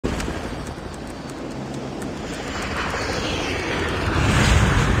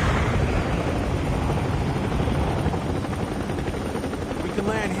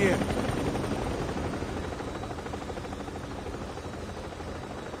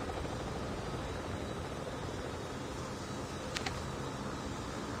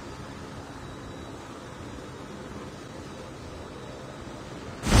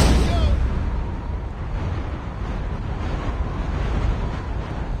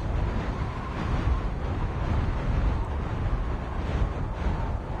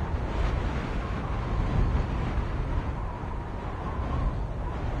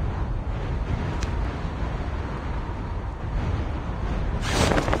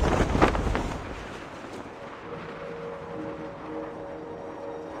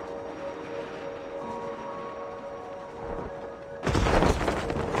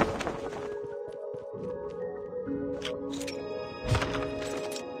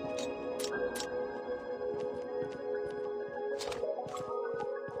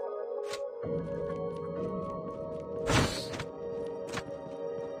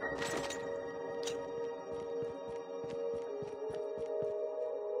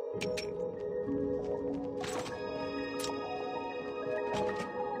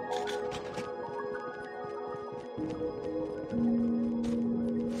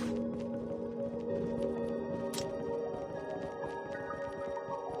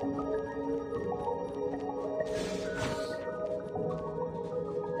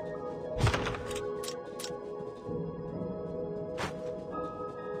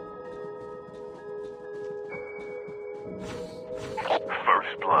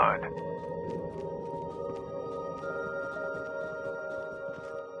First blood.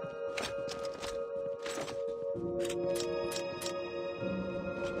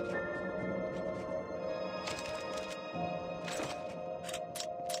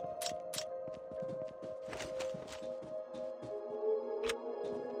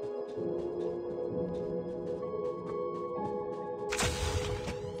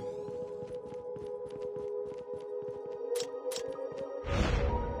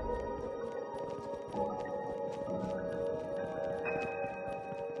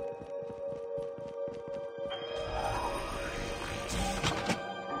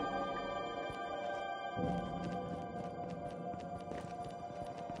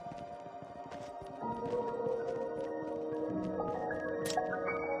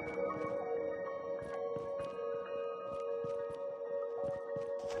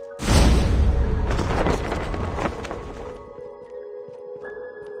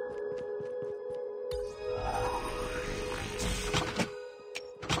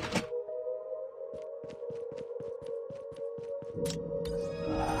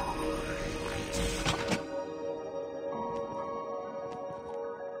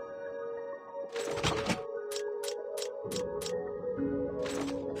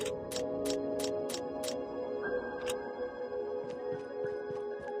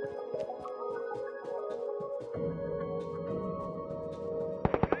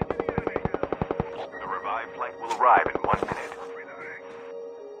 Flight will arrive in 1 minute.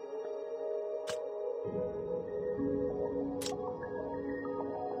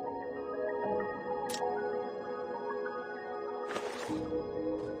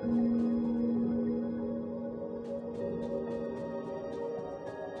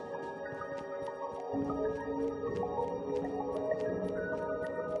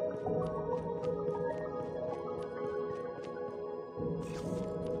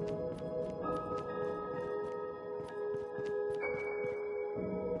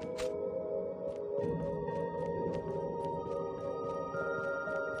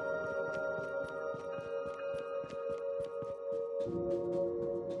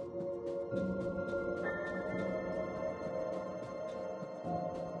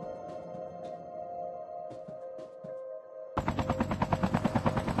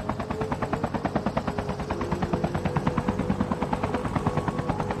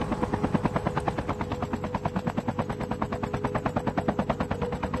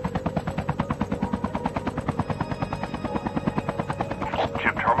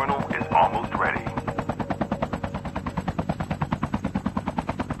 Almost ready.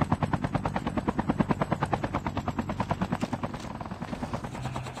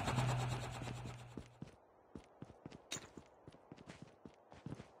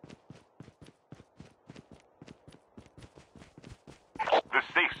 The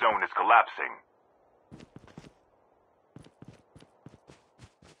safe zone is collapsing.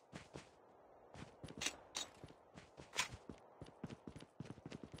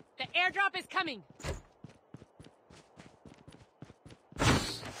 The airdrop is coming.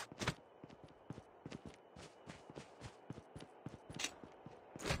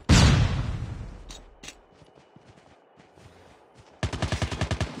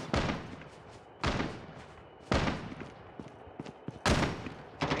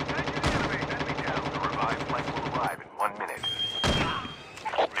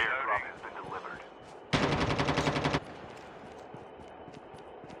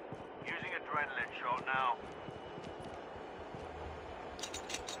 Adrenaline shot.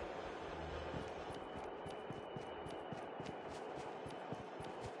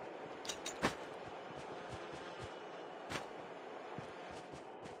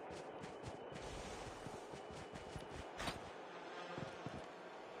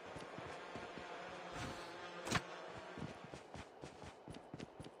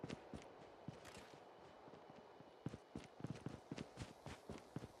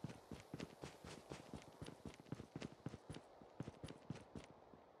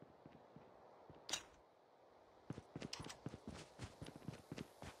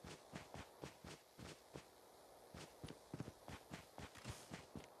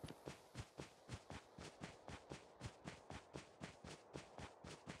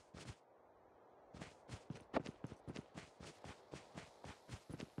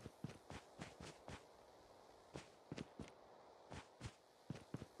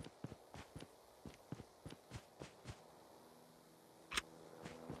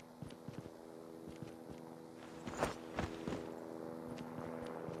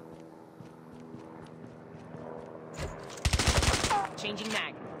 Changing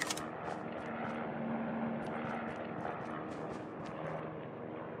mag.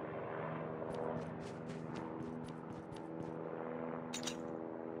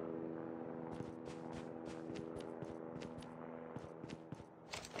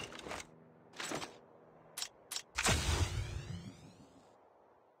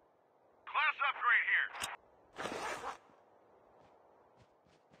 Class upgrade here.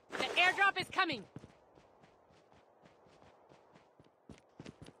 The airdrop is coming.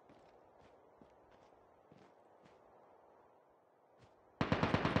 The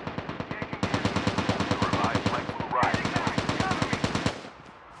revived flight will arrive.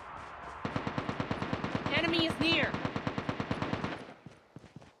 Enemy is near.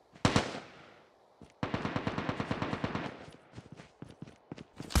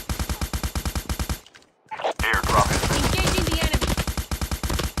 Airdrop is Engaging the enemy.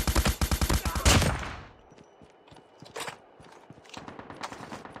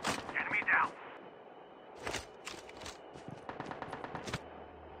 enemy down.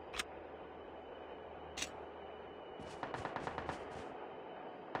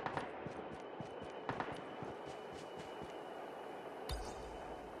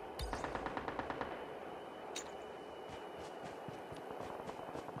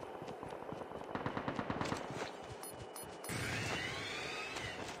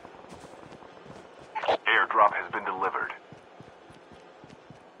 Airdrop has been delivered.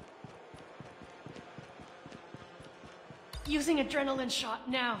 Using adrenaline shot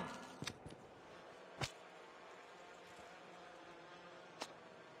now.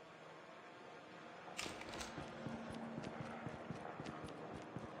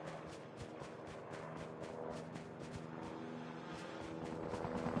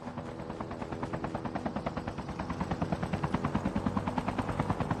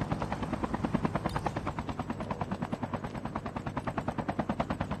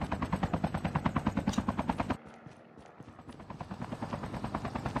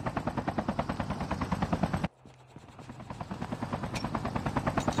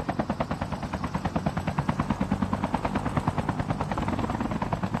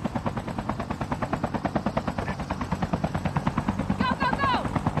 Go, go, go!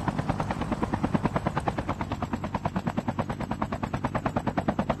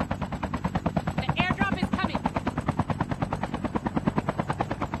 The airdrop is coming.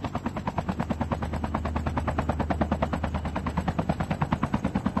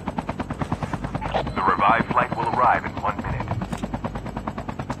 The revived flight will arrive in 1 minute.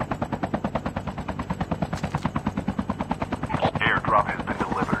 Airdrop has been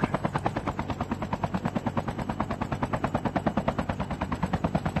delivered.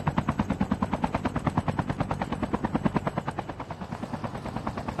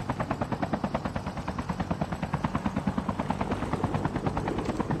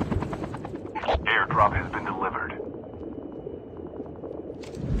 Airdrop has been delivered.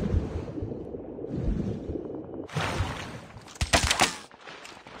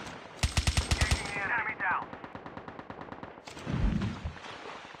 Enemy down.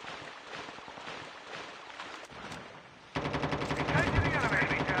 Engaging the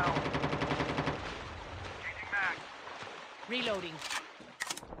enemy down. Changing mag. Reloading.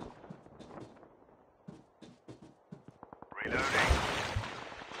 Reloading.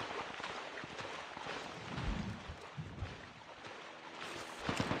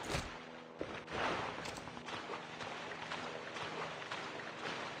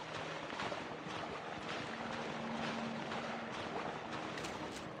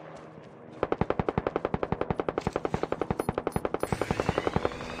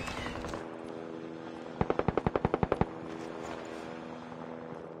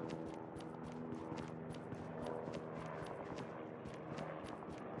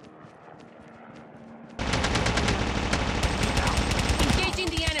 Engaging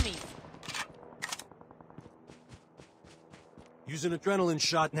the enemy. Use an adrenaline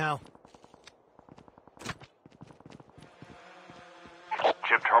shot now.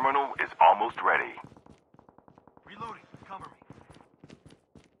 Chip terminal is almost ready. Reloading. Cover me.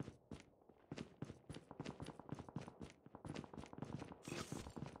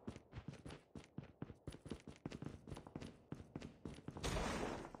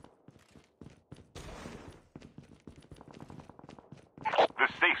 The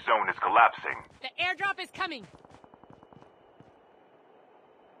safe zone is collapsing. The airdrop is coming.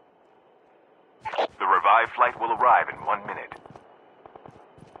 The revived flight will arrive in 1 minute.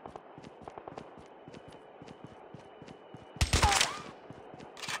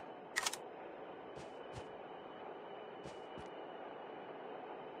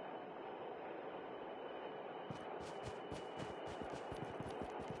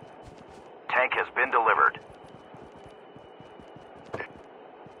 tank has been delivered.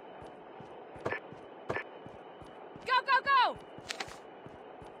 Go, go, go!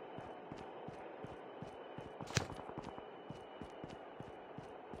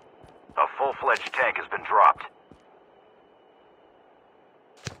 A full-fledged tank has been dropped.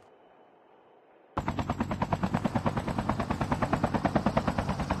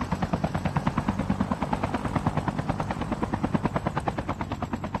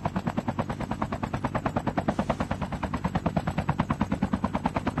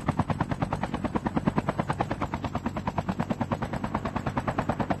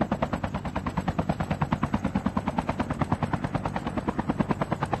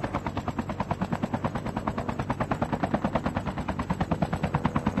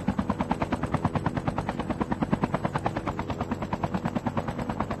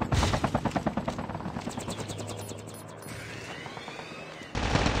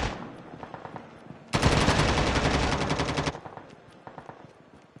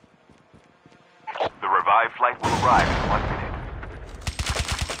 The revived flight will arrive in 1 minute.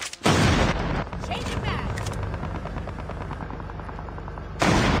 Changing back!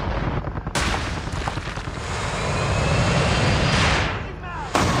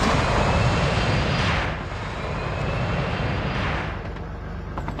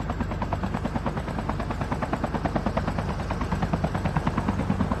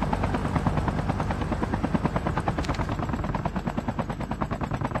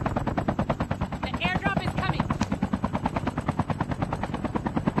 The airdrop is coming!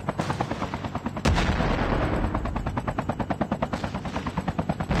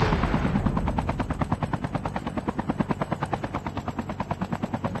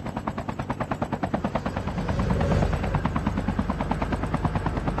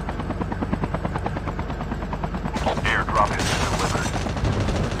 Airdrop has been delivered.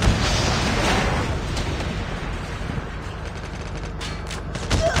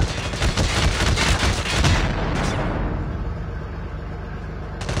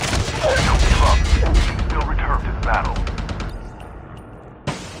 Don't give up. You can still return to the battle.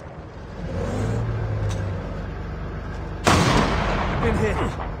 Been hit.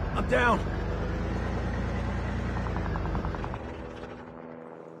 I'm down.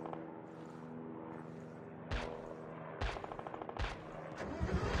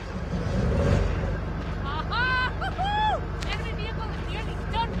 Aha! Woohoo! Enemy vehicle is nearly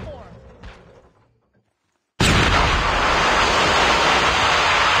done for!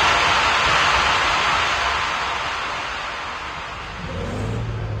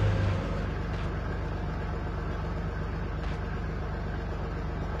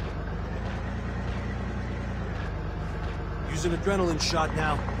 Use an adrenaline shot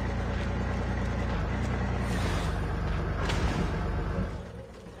now.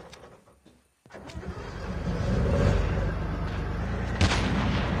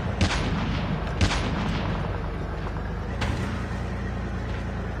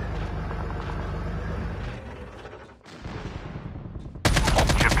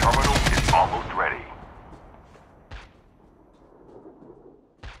 Chip terminal is almost ready.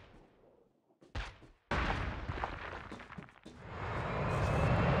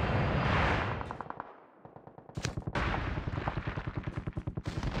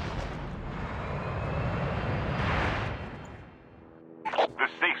 The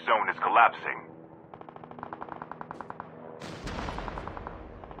safe zone is collapsing.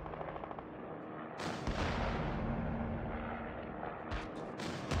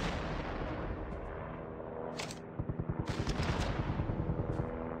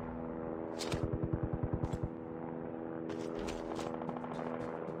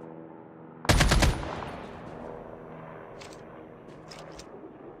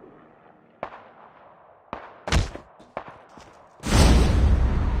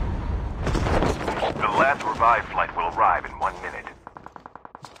 The last revived flight will arrive in 1 minute.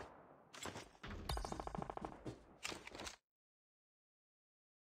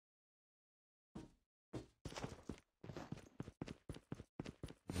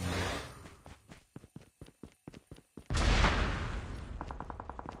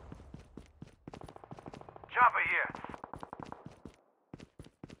 Chopper here.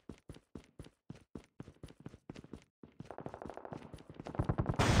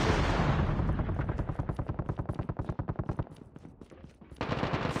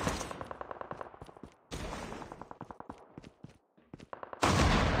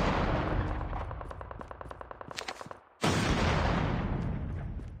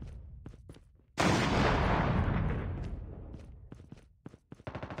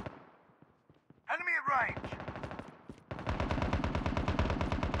 Enemy at range.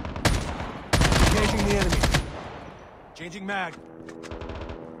 Changing mag.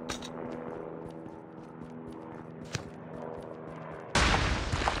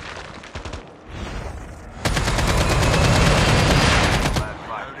 Last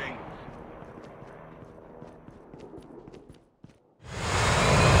 5 seconds.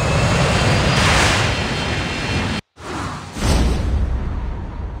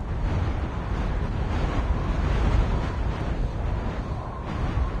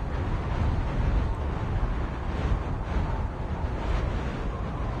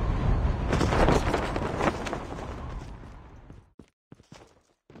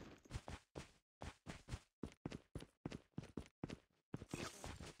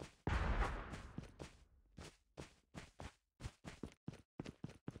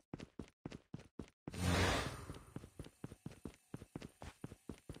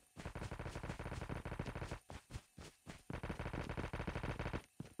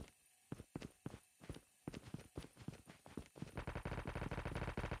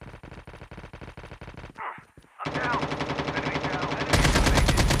 I'm down. Enemy down. Enemy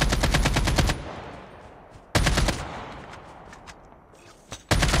eliminated.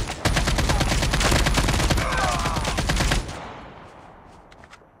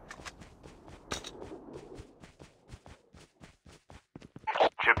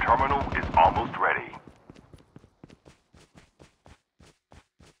 Chip terminal is almost ready.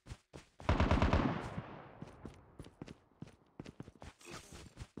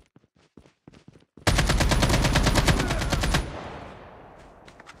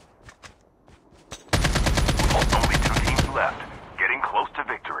 Only 2 teams left, getting close to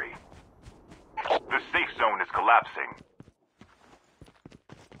victory. The safe zone is collapsing.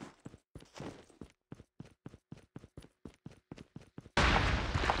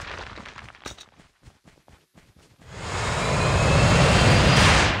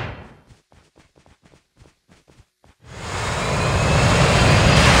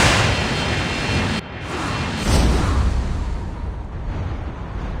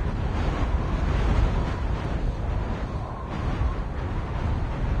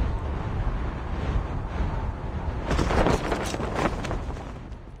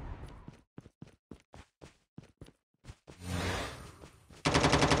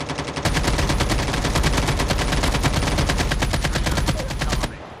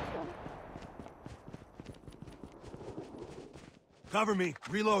 Cover me.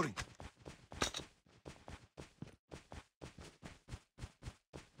 Reloading.